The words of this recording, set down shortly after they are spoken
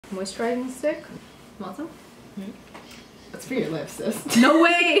moisturizing stick. Want some? That's for your lips, sis. No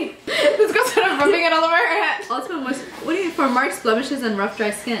way! This girl started rubbing it all over her head. Ultimate moist. What do you mean? For marks, blemishes, and rough,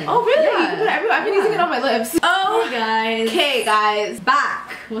 dry skin. Oh, really? Yeah. You can put it everywhere. I've been using it on my lips. Oh, guys. Okay, guys.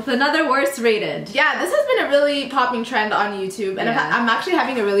 Back with another worst rated. Yeah, this has been a really popping trend on YouTube, and Yeah. I'm actually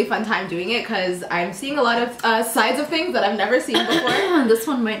having a really fun time doing it because I'm seeing a lot of sides of things that I've never seen before. This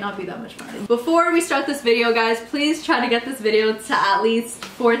one might not be that much fun. Before we start this video, guys, please try to get this video to at least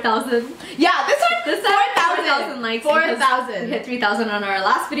 4,000. Yeah, this time 4,000 likes. 4,000. We hit 3,000 on our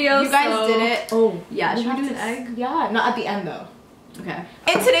last video. You guys did it. Oh, yeah. Should we we do have an to- egg? Yeah, not at the end though. Okay.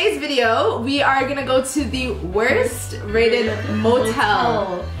 In today's video, we are gonna go to the worst rated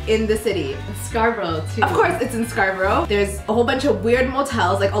motel in the city. Scarborough, too. Of course, it's in Scarborough. There's a whole bunch of weird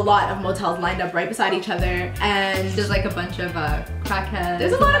motels, like a lot of motels lined up right beside each other, and There's like a bunch of crackheads.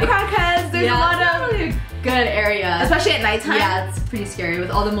 there's a lot of crackheads. There's a lot it's of, really a good area. especially at nighttime. Yeah, it's pretty scary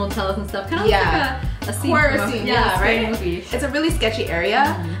with all the motels and stuff. Kind of Yeah. like a scene Horror from a- scene, yeah, yeah, scary right? movie. It's a really sketchy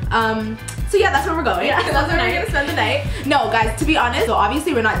area. So yeah, that's where we're going. Yeah, that's where we're gonna spend the night. No, guys, to be honest, so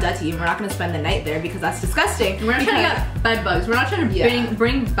obviously we're not dirty and we're not gonna spend the night there because that's disgusting. We're not trying to get bed bugs. We're not trying to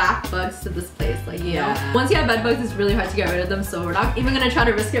bring back bugs to this place. Like, you know, once you have bed bugs, it's really hard to get rid of them. So we're not even gonna try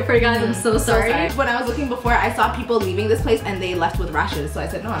to risk it for you guys. I'm so sorry. When I was looking before, I saw people leaving this place and they left with rashes. So I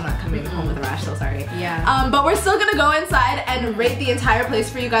said, no, I'm not coming home with a rash. So sorry. Yeah. But we're still gonna go inside and rate the entire place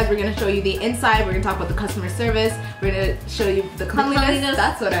for you guys. We're gonna show you the inside. We're gonna talk about the customer service. We're gonna show you the cleanliness.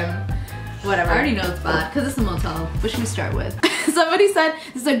 That's what I'm. Whatever. I already know it's bad because it's a motel. What should we start with? Somebody said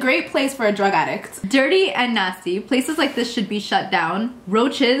this is a great place for a drug addict. Dirty and nasty. Places like this should be shut down.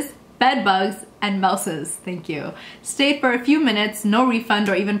 Roaches, bed bugs, and mouses. Thank you. Stay for a few minutes, no refund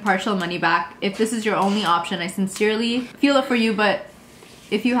or even partial money back. If this is your only option, I sincerely feel it for you, but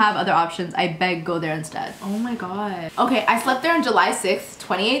if you have other options, I beg go there instead. Oh my god. Okay, I slept there on July 6th,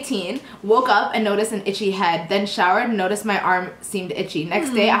 2018. Woke up and noticed an itchy head. Then showered and noticed my arm seemed itchy. Next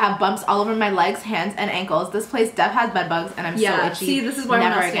day, I have bumps all over my legs, hands, and ankles. This place def has bed bugs and I'm so itchy. See, this is why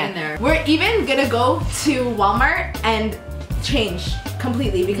Never we're not again. staying there. We're even gonna go to Walmart and change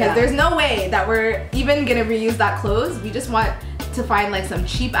completely because there's no way that we're even gonna reuse that clothes. We just want to find like some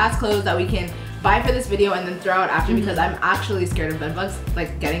cheap ass clothes that we can buy for this video and then throw out after because I'm actually scared of bed bugs,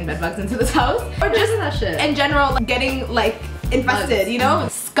 like getting bed bugs into this house. Or just that shit. in general, like, getting like infested, you know?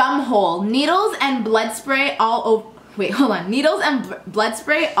 Scum hole, needles and blood spray all over. Wait, hold on. Needles and blood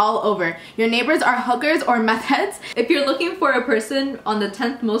spray all over. Your neighbors are hookers or meth heads. If you're looking for a person on the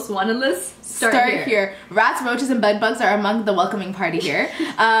 10th most wanted list, start here. Rats, roaches, and bed bugs are among the welcoming party here.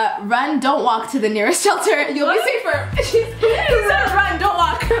 Run, don't walk to the nearest shelter. You'll be safer. She said run, don't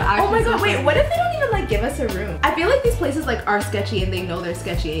walk. Oh my god, wait, what if they don't even like give us a room? I feel like these places like are sketchy and they know they're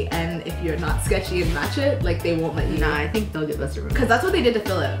sketchy, and if you're not sketchy and match it, like they won't let you. Nah, I think they'll give us a room. Because that's what they did to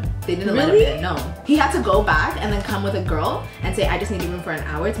Philip. They didn't let him in, no. He had to go back and then come with a girl and say, I just need a room for an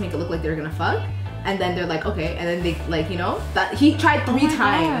hour to make it look like they were gonna fuck. And then they're like, okay, and then they like, you know, that he tried 3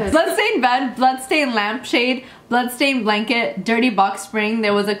 times. Bloodstained bed, bloodstained lampshade, bloodstained blanket, dirty box spring.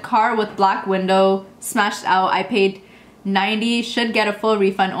 There was a car with black window, smashed out. I paid $90, should get a full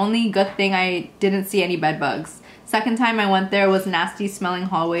refund. Only good thing I didn't see any bed bugs. Second time I went there was nasty smelling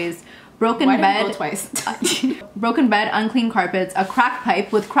hallways, broken Why bed, did you go twice? broken bed, unclean carpets, a crack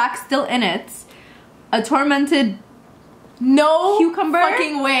pipe with cracks still in it, a tormented No cucumber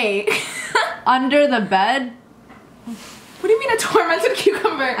fucking way. under the bed. What do you mean a tormented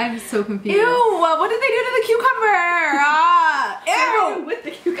cucumber? I'm so confused. Ew, what did they do to the cucumber? Ew. With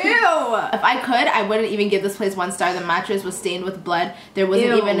the cucumber. Ew. If I could, I wouldn't even give this place 1 star. The mattress was stained with blood. There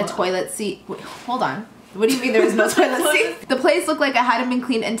wasn't even a toilet seat. Wait, hold on. What do you mean there was no toilet seat? The place looked like it hadn't been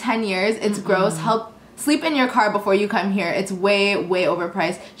cleaned in 10 years. It's gross. Help. Sleep in your car before you come here. It's way, way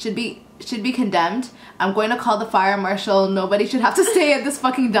overpriced. Should be condemned. I'm going to call the fire marshal. Nobody should have to stay at this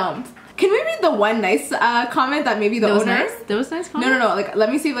fucking dump. Can we read the one nice comment that maybe the owner? There was nice comment? No. Like, let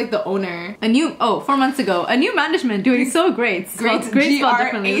me see like the owner. 4 months ago, a new management doing so great. Great spelled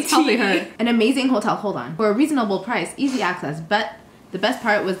differently. It's probably her. An amazing hotel. Hold on. For a reasonable price, easy access. But the best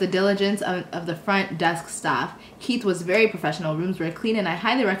part was the diligence of the front desk staff. Keith was very professional. Rooms were clean, and I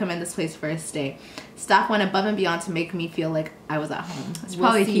highly recommend this place for a stay. Staff went above and beyond to make me feel like I was at home. That's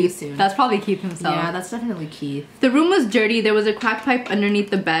probably Keith. Soon. That's probably Keith himself. Yeah, that's definitely Keith. The room was dirty. There was a crack pipe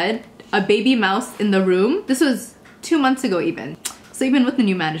underneath the bed. A baby mouse in the room. This was 2 months ago even. So even with the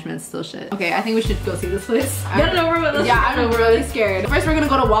new management, it's still shit. Okay, I think we should go see this place. Get it over with. Yeah, I'm really scared. First, we're gonna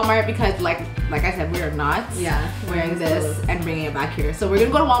go to Walmart because, like I said, we are not wearing this and bringing it back here. So we're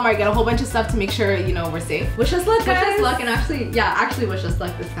gonna go to Walmart, get a whole bunch of stuff to make sure, you know, we're safe. Wish us luck, guys. Wish us luck, and actually wish us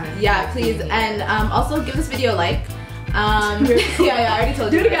luck this time. Yeah, please. And also give this video a like. Yeah, I already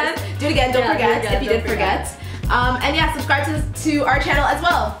told you. Do it again. Do it again. Don't forget if you did forget. And yeah, subscribe to our channel as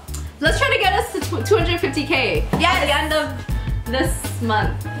well. Let's try to get us to 250K. Yeah, at the end of this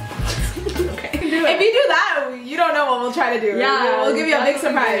month. Okay. If you do that, you don't know what we'll try to do. Yeah, we'll give you a big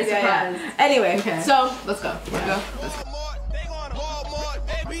surprise. Yeah. Anyway, okay. So let's go. Let's go.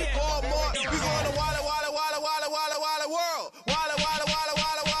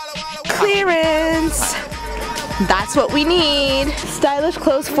 Clearance. That's what we need. Stylish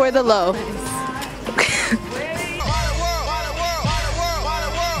clothes for the low.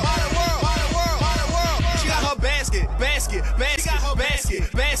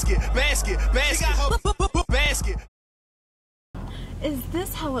 Is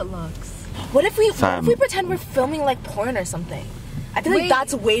this how it looks? What if we pretend we're filming like porn or something? I feel like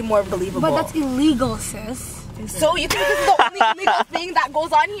that's way more believable. But that's illegal, sis. So you think this is the only illegal thing that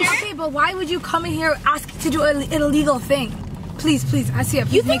goes on here? Okay, but why would you come in here asking to do an illegal thing? Please, I see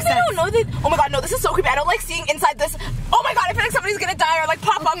it. You think they don't know that? Oh my god, no, this is so creepy. I don't like seeing inside this. Oh my god, I feel like somebody's gonna die or like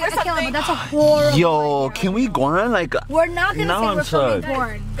pop up or something. Akela, but that's a horrible Yo, idea. can we go on? Like, We're not gonna now say I'm we're filming shook.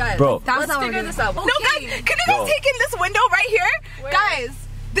 porn. Guys, bro, That's let's figure this out. No, guys, can you guys take in this window right here? Where? Guys,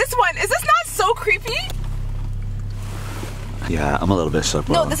 this one, is this not so creepy? yeah, I'm a little bit shook,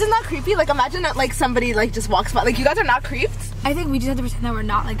 bro. No, this is not creepy. Like, imagine that like somebody like just walks by. Like, you guys are not creeped? I think we just have to pretend that we're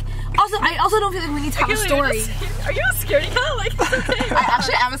not like. Also, I also don't feel like we need to have a story. Are you a scaredy cat? Like, okay. I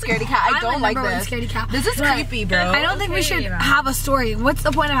actually am a scaredy cat. I don't like this. Scaredy cat. This is But creepy, bro. I don't think we should have a story. What's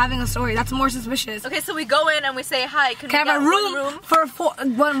the point of having a story? That's more suspicious. Okay, so we go in and we say hi. Can I we have get a one room for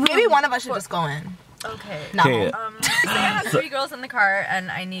one room? Maybe one of us should just go in. Okay. No. Okay. Say I have 3 girls in the car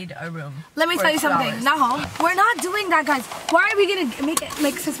and I need a room. Let me for tell you 2 something. hours. Not home. We're not doing that, guys. Why are we gonna make it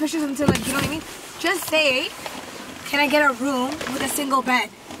like suspicious until like, you know what I mean? Just say, can I get a room with a single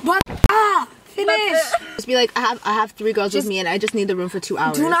bed? What? Finish. Just be like, I have 3 girls with me and I just need the room for 2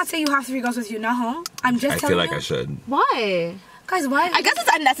 hours. Do not say you have 3 girls with you. Not home. I'm just I telling feel like you. I should. Why? Guys, why? I guess it's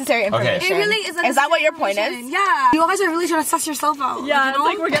unnecessary information. It really is. Is that what your point is? Yeah. You guys are really trying to suss yourself out. Yeah, you know? it's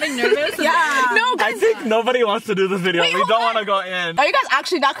like we're getting nervous. Yeah. No, I guys. think nobody wants to do this video. Wait, we hold don't on. want to go in. Are you guys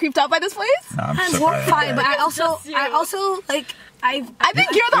actually not creeped out by this place? I'm I'm shook. horrified, but I just you. also like I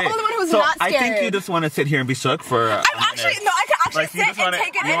think you're the Wait, only one who's so not scared. I think you just want to sit here and be shook for. I'm actually no. I can actually Like, you sit just and wanna-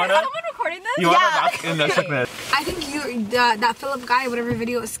 take it you in. wanna- Is someone recording this? You want to Yeah. rock in the shookness. I think you that Philip guy, whatever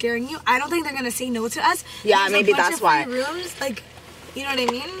video is scaring you. I don't think they're gonna say no to us. Yeah, There's a maybe bunch that's of why. free rooms, like, you know what I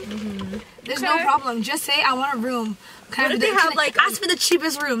mean? There's no problem. Just say I want a room. What if they have, like, ask for the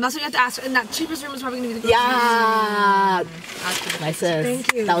cheapest room? That's what you have to ask for, and that cheapest room is probably gonna be the Yeah. My sis.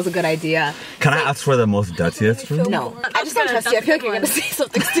 Thank you. That was a good idea. Can I ask for the most dirtiest room? No, I just don't trust you. I feel like you're gonna say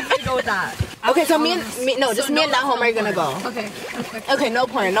something stupid. Go with that. Okay, so me and Nahom are gonna go. Okay. Okay, no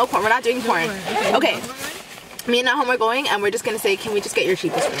porn. We're not doing porn. Okay. Me and Nahom are going, and we're just gonna say, can we just get your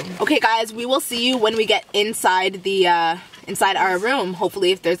cheapest room? Okay, guys, we will see you when we get inside the inside our room.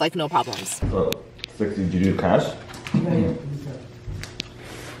 Hopefully, if there's like no problems. So, 60, did you do cash?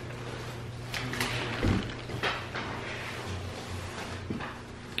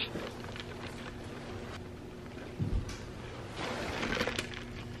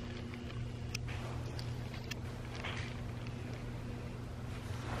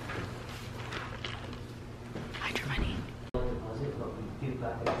 Hide your money.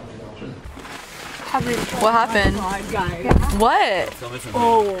 What happened? What?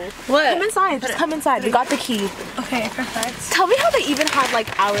 Oh. What? Come inside. Just come inside. We got the key. Okay, perfect. Tell me how they even have like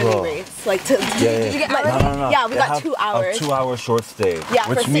hourly Bro. rates. Like, did you get like? No. Yeah, we They got have 2 hours. A 2-hour short stay. Yeah,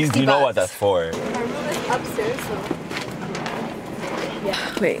 which for means 60 you know what bucks. that's for. Our room is upstairs, so.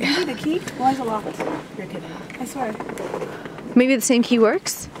 Wait. Maybe the key? Why is it locked? You're kidding. I swear. Maybe the same key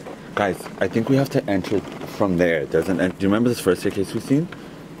works? Guys, I think we have to enter from there. There's an. Do you remember this first staircase we've seen?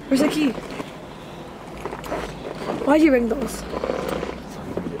 Where's the key? Why'd you ring those?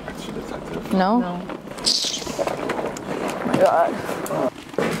 Extra detective. No. Oh my god.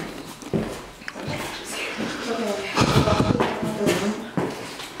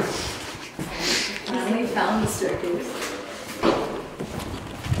 I found the staircase.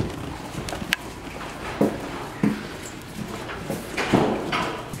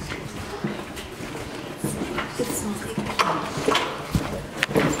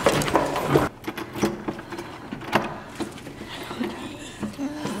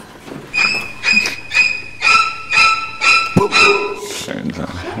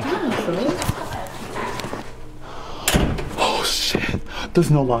 Oh shit!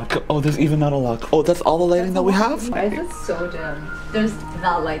 There's no lock. Oh, there's even not a lock. Oh, that's all the lighting that we have? Why is it so dim? There's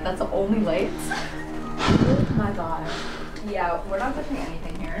that light. That's the only light. Oh my god. Yeah, we're not touching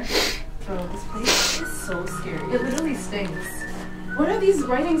anything here. Bro, this place is so so scary. It literally stinks. What are these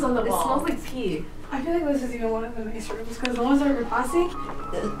writings on the It wall? smells like pee. I feel like this is even one of the nice rooms because the ones that we're passing.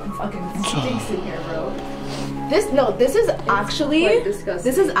 It fucking stinks in here, bro. This is actually quite disgusting.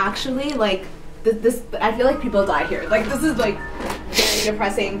 This is actually like this. I feel like people die here. Like this is like very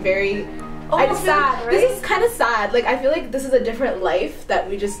depressing. Very. Almost sad, right? This is kind of sad. Like I feel like this is a different life that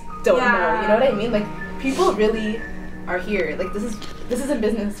we just don't know. You know what I mean? Like people really are here. Like this is a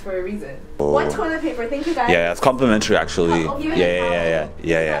business for a reason. One toilet paper. Thank you guys. Yeah, it's complimentary actually. Oh, Yeah.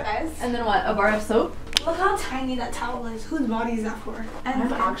 Guys. And then what? A bar of soap? Look how tiny that towel is. Whose body is that for? And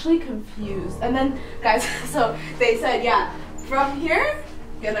I'm actually confused. And then, guys, so they said, yeah, from here,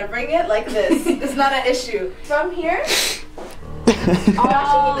 you're gonna bring it like this. It's not an issue. From here,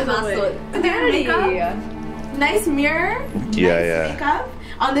 Oh, the masculine. makeup, nice mirror, Yeah. makeup,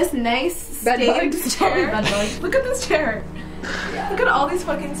 on this nice stained chair. Look at this chair. Look at all these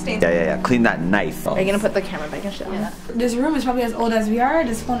fucking stains. Yeah. Clean that knife. Are you gonna put the camera back and shit? Yeah. this room is probably as old as we are.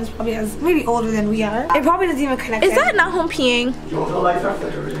 This phone is probably as maybe older than we are. It probably doesn't even connect. Is that not home peeing? The lights are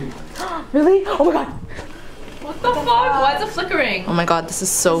flickering. Really? Oh my god. What the fuck? Why is it flickering? Oh my god, this is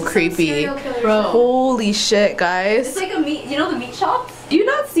so creepy. Bro. Holy shit, guys. It's like a meat, you know the meat shops? Do you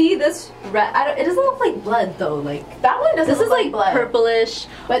not see this red? It doesn't look like blood though. Like That one doesn't this look is like blood. purplish.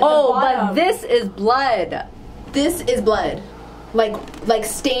 But the but bottom- this is blood. This is blood. Like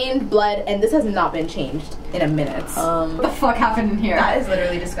stained blood, and this has not been changed in a minute. What the fuck happened in here? That is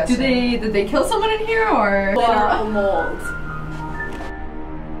literally disgusting. Did they kill someone in here or? literal mold?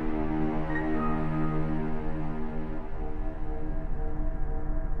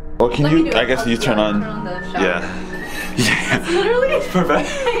 Or can Let me you? do it. I guess you turn on. the shower. Yeah. Literally Perfect.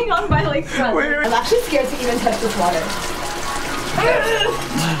 hanging on by like threads. I'm actually scared to even touch this water.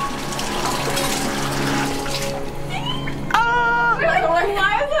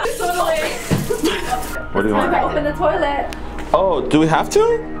 Why is it so late? What do you want? Open the toilet. Oh, do we have to?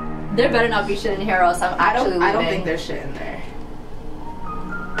 There better not be shit in here, or else I'm actually leaving. I don't think there's shit in there.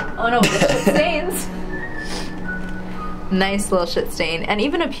 Oh no, there's shit stains. Nice little shit stain, and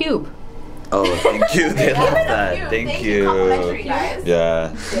even a pube. Oh, thank you. They love that. Thank you. Complimentary, guys.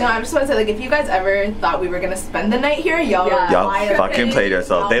 Yeah. No, I just want to say, like, if you guys ever thought we were gonna spend the night here, y'all, Yeah. Y'all wild. fucking played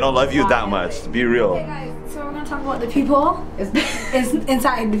yourself. They don't love you that much. Be real. Okay, guys. So we're gonna talk about the people It's- is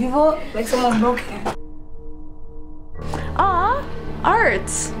inside. The people like someone's broken. Aw,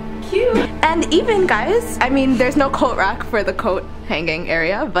 art. Cute. And even, guys, I mean, there's no coat rack for the coat hanging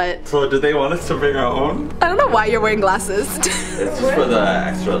area, but So, do they want us to bring our own? I don't know why you're wearing glasses. It's just for the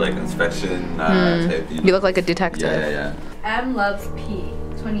extra, like, inspection type. You look like a detective. Yeah. M loves P,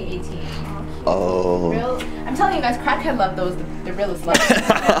 2018. Oh. I'm telling you guys, crackhead love those, the realest love.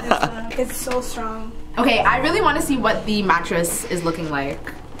 It's so strong. Okay, I really want to see what the mattress is looking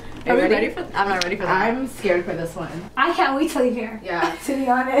like. Are we ready for? I'm not ready for that. I'm scared for this one. I can't wait to leave here. Yeah. To be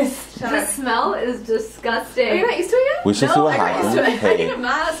honest. The smell is disgusting. Are you not used to it yet? We should see what happens. I need a Hey,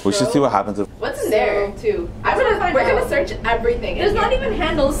 mask. we should see what happens if. What's in there, too? We're We're gonna search everything. There's not even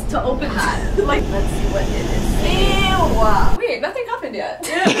handles to open that. Like, Let's see what it is. Ew! Wait, nothing happened yet.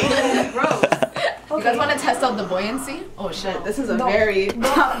 gross. You guys want to test out the buoyancy? Oh shit, this is a very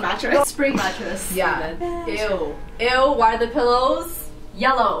tough mattress. Spring mattress. Yeah. Ew. Ew. Why are the pillows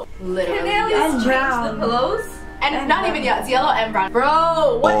yellow? Literally. Can they at least And change brown. the pillows? And not even yet. It's yellow and brown.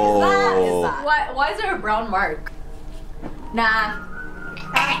 Bro, what is that? Oh. Is that? Why is there a brown mark? Nah.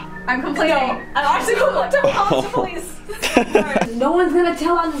 I'm complaining. I'm actually going to call the police. No one's gonna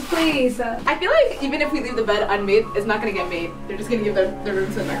tell on this place. I feel like even if we leave the bed unmade, it's not gonna get made. They're just gonna give the room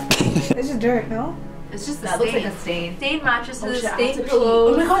to the next person. It's just dirt, no? It's just That that looks looks like like a stain. Stained mattresses, I have to stained pee.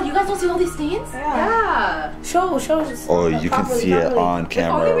 pillows. Oh my god, you guys don't see all these stains? Yeah. Show us. Oh, you can properly, see it properly. on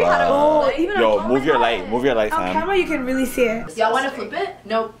camera. we had a- Wow. Oh, even Yo, on move your camera. light. Move your light, On Sam. camera, you can really see it. Y'all wanna flip it?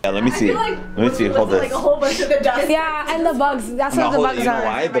 Nope. Yeah, let me see. feel like Let me see. Hold Like this. a whole bunch of the dust. Yeah, and the bugs. That's No, what the hold, bugs you know are.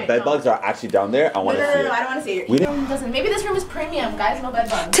 why? The Right, bed no. bugs are actually down there. I want to see No, I it. don't wanna see it. We Maybe this room is premium, guys. No bed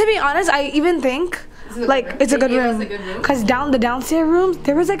bugs. To be honest, I even think Is it a like good room? it's a good It is room. a good room. Cause the downstairs rooms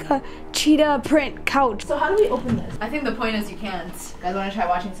there was like a cheetah print couch. So how do we open this? I think the point is you can't. Guys wanna try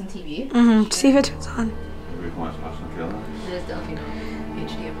watching some TV? See if it turns on. There's definitely no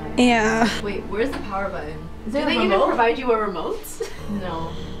HDMI. Yeah. Wait, where's the power button? Is Do there a they even remote? provide you a remote?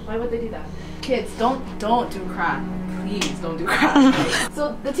 No. Why would they do that? Kids, don't do crack. Please don't do crack.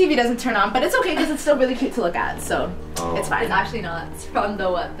 So the TV doesn't turn on, but it's okay because it's still really cute to look at. So it's fine. It's actually not. It's from the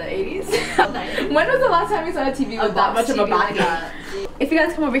what? The 80s? 90s? When was the last time you saw a TV with that much of a like backing? that. If you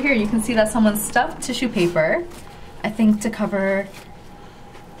guys come over here, you can see that someone stuffed tissue paper. I think to cover.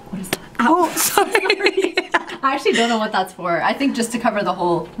 What is that? Oh, sorry. I actually don't know what that's for. I think just to cover the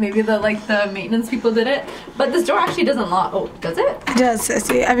hole. Maybe the maintenance people did it. But this door actually doesn't lock. Oh, does it? It does,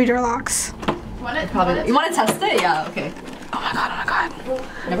 sissy. Every door locks. You want to test it? Yeah, okay. Oh my god.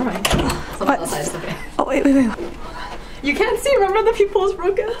 Never mind. What? Okay. Oh, wait. You can't see. Remember the peephole's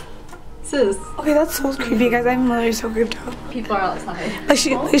broken? Sis. Okay, that's so creepy, guys. I'm literally so creeped out. People are outside. Like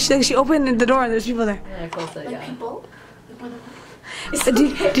she opened the door and there's people there. Yeah, close it, yeah. People?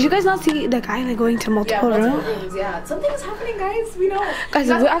 Did you guys not see the guy like going to multiple rooms? Yeah, something's happening, guys. We know. Guys,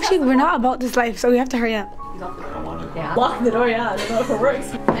 we're not about this life, so we have to hurry up. Yeah. Lock the door, yeah. I don't know if it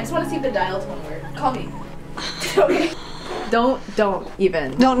works. I just want to see if the dial tone works. Call me. Okay. Don't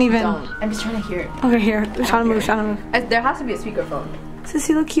even. Don't even. I'm just trying to hear it. Okay, here. Trying to move. There has to be a speakerphone.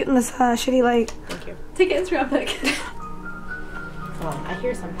 Sissy, look cute in this shitty light. Thank you. Take an Instagram pic. I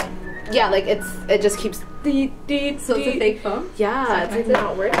hear something. Yeah, like it just keeps. So it's a fake phone? Yeah, it's like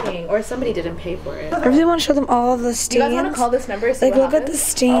not working, or somebody didn't pay for it. I really want to show them all the stains. Do you guys want to call this number? Like, look at the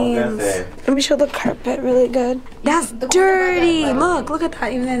stains. Let me show the carpet really good. That's dirty. Look at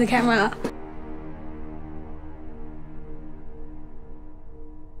that, even in the camera.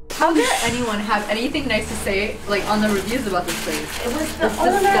 How dare anyone have anything nice to say, like, on the reviews about this place? It was the It's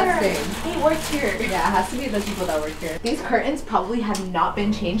owner. disgusting. He worked here. Yeah, it has to be the people that work here. These curtains probably have not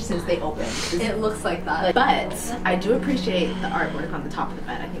been changed since they opened. It looks like that. But I do appreciate the artwork on the top of the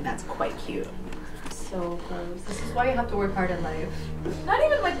bed. I think that's quite cute. So gross. This is why you have to work hard in life. Not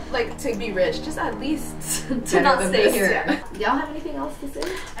even like to be rich, just at least To not stay here. Yeah. Y'all have anything else to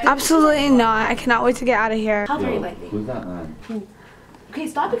say? Absolutely not. I cannot wait to get out of here. How very likely. Who's that man? Okay,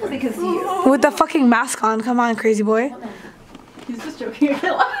 stop because they can see you. With the fucking mask on. Come on, crazy boy. He's just joking.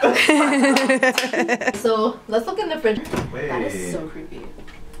 So, let's look in the fridge. That is so creepy.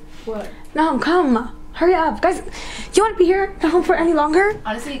 What? No, come. Hurry up. Guys, you want to be here at home for any longer?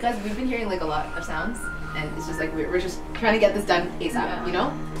 Honestly, guys, we've been hearing like a lot of sounds, and it's just like we're just trying to get this done ASAP, Yeah. you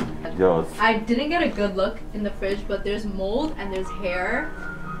know? Yo, I didn't get a good look in the fridge, but there's mold and there's hair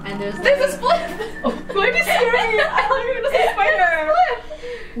and there's There's a like... split! Oh, why are you scaring me? I thought you were gonna say spider.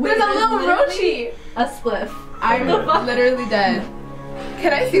 There's a little literally roachy! A spliff. I'm literally dead.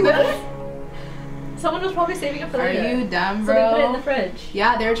 Can I see this? Someone was probably saving it for Are later. you dumb, So bro? they put it in the fridge.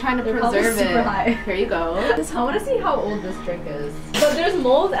 Yeah, they're trying to They're probably preserve super it. high. Here you go. I want to see how old this drink is. But there's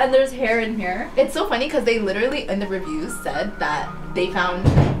mold and there's hair in here. It's so funny because they literally in the reviews said that they found.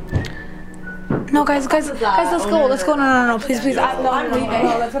 No, guys, let's go. No, please. I'm leaving.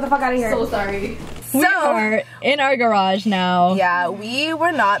 Let's get the fuck out of here. So sorry. So, We are in our garage now. yeah, we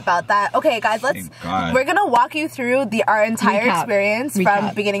were not about that. Okay, guys, we're gonna walk you through our entire experience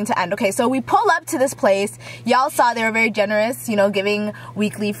from beginning to end. Okay, so we pull up to this place. Y'all saw they were very generous, you know, giving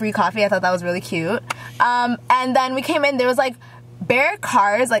weekly free coffee. I thought that was really cute. And then we came in, there was like bare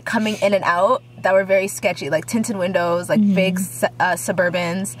cars like coming in and out that were very sketchy, like tinted windows, like big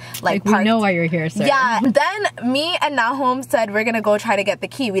Suburbans, like we know why you're here, sir. Yeah. Then me and Nahum said we're gonna go try to get the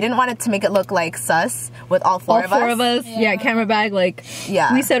key. We didn't want it to make it look like sus with all four of us. Yeah, camera bag. Like,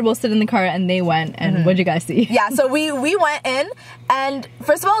 yeah. We said we'll sit in the car, and they went. And what'd you guys see? Yeah. So we went in, and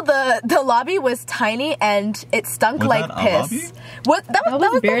first of all, the lobby was tiny and it stunk like piss. What? That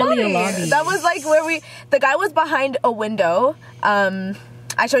was barely the a lobby. That was like where the guy was behind a window.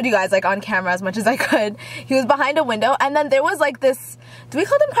 I showed you guys like on camera as much as I could. He was behind a window, and then there was like this. Do we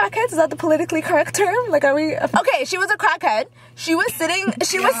call them crackheads? Is that the politically correct term? Like, are we? Okay, she was a crackhead. She was sitting.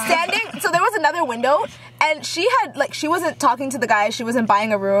 She was standing. So there was another window, and she wasn't talking to the guy. She wasn't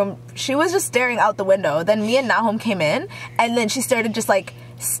buying a room. She was just staring out the window. Then me and Nahum came in, and then she started just like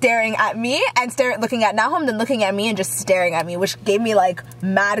staring at me and looking at Nahum, then looking at me and just staring at me, which gave me like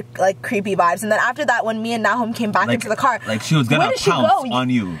mad, like creepy vibes. And then after that, when me and Nahum came back into the car, like she was gonna pounce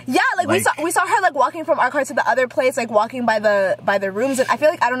on you. Yeah, like we saw her like walking from our car to the other place, like walking by the rooms, and I feel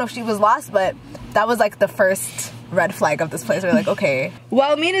like I don't know if she was lost, but that was like the first red flag of this place. We're like, okay.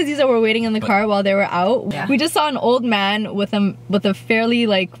 While me and Aziza were waiting in the car while they were out, we just saw an old man with a fairly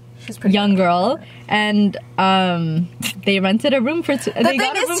like young girl, and they rented a room for they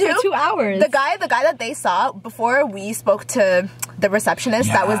got a room for 2 hours. The guy that they saw before we spoke to the receptionist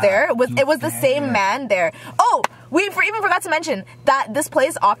that was there it was the same man there. Oh, we even forgot to mention that this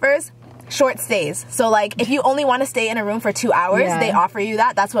place offers short stays. So like if you only want to stay in a room for 2 hours, they offer you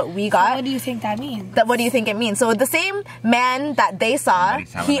that. That's what we got. So what do you think that means? What do you think it means? So the same man that they saw,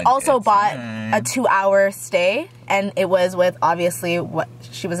 he also bought a 2-hour stay, and it was with obviously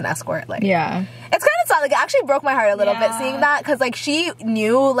she was an escort. Like, yeah, it's kind of sad. Like, it actually broke my heart a little bit seeing that, because like she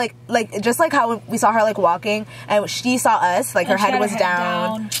knew like just like how we saw her like walking, and she saw us, like her head was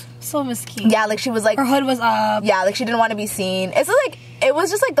down. So miskin. Yeah, like she was like her hood was up. Yeah, like she didn't want to be seen. It's like it was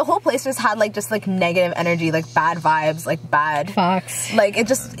just like the whole place just had like negative energy, like bad vibes, like bad facts. Like it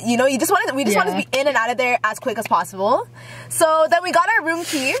just, you know, we just wanted to be in and out of there as quick as possible. So then we got our room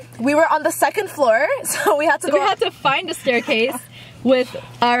key. We were on the 2nd floor, so we had to we had to find a staircase with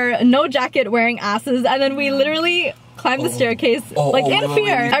our no jacket wearing asses, and then we literally climbed the staircase in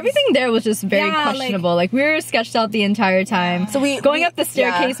fear. Everything there was just very questionable. Like we were sketched out the entire time. So going up the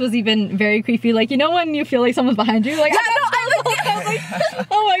staircase was even very creepy. Like, you know when you feel like someone's behind you? Like, I was like,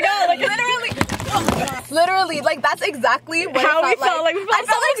 oh my god, like literally, like that's exactly what how it felt like. We felt I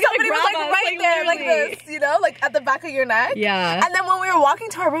felt like somebody was like right there, like this, you know, like at the back of your neck. Yeah. And then when we were walking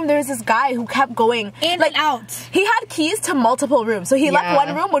to our room, there was this guy who kept going in and out. He had keys to multiple rooms, so he left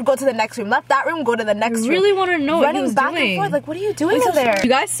one room, would go to the next room, left that room, go to the next room. I really want to know what he was back doing. And forth, like, what are you doing in there? You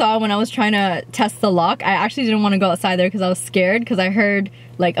guys saw when I was trying to test the lock, I actually didn't want to go outside there because I was scared, because I heard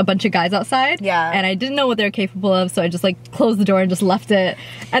like a bunch of guys outside. Yeah. And I didn't know what they're capable of, so I just like closed the door and just left it.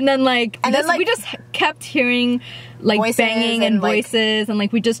 And then like, we just kept hearing like voices banging and voices, and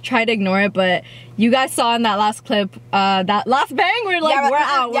like we just tried to ignore it, but you guys saw in that last clip, that last bang, we're like, we're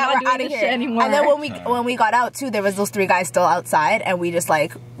out. We're not doing this shit anymore. And then when we got out too, there was those 3 guys still outside, and we just ran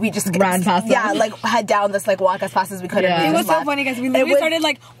past them. Yeah, like head down this, like walk as fast as we could. Yeah. It was so funny because we literally started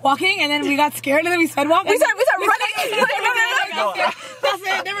like walking, and then we got scared, and then we started walking. We started running. That's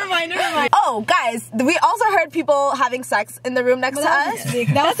it. Never mind. Oh, guys, we also heard people having sex in the room next to us.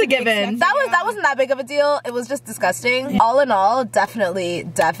 That's a given. That wasn't that big of a deal. It was just disgusting. All in all, definitely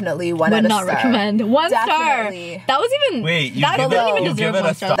 1 out of star. Recommend. 1 star. That was even. Wait, that didn't even deserve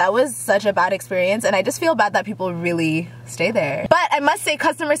 1 star. That was such a bad experience, and I just feel bad that people really stay there. But I must say,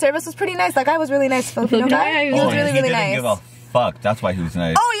 customer service was pretty nice. That guy was really nice. Filipino guy. He was really nice. Give a fuck. That's why he was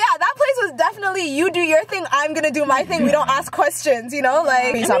nice. Oh yeah, that place was definitely, you do your thing, I'm gonna do my thing. We don't ask questions, you know?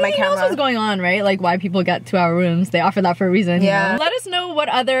 Like, you saw my camera. Knows what's going on, right? Like why people get 2-hour rooms. They offer that for a reason. Yeah. You know? Let us know what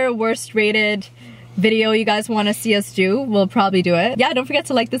other worst rated video you guys want to see us do. We'll probably do it. Yeah, don't forget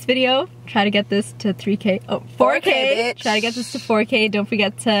to like this video. Try to get this to 3K. Oh, 4K. Bitch. Try to get this to 4K. Don't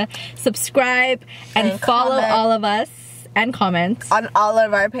forget to subscribe and follow all of us. And comment on all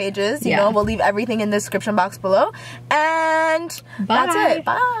of our pages. You know, we'll leave everything in the description box below. And that's it.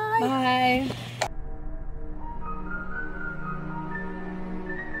 Bye. Bye.